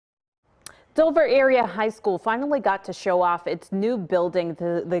Dover Area High School finally got to show off its new building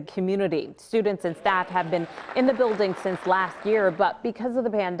to the community. Students and staff have been in the building since last year, but because of the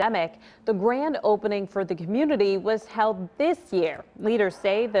pandemic, the grand opening for the community was held this year. Leaders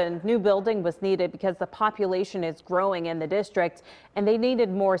say the new building was needed because the population is growing in the district and they needed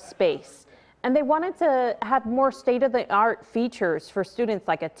more space. And they wanted to have more state-of-the-art features for students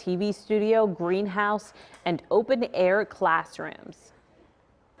like a TV studio, greenhouse, and open-air classrooms.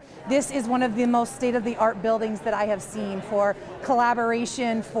 This is one of the most state-of-the-art buildings that I have seen for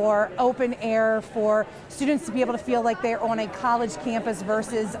collaboration, for open air, for students to be able to feel like they're on a college campus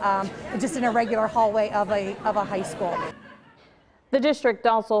versus just in a regular hallway of a high school. The district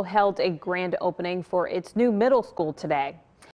also held a grand opening for its new middle school today.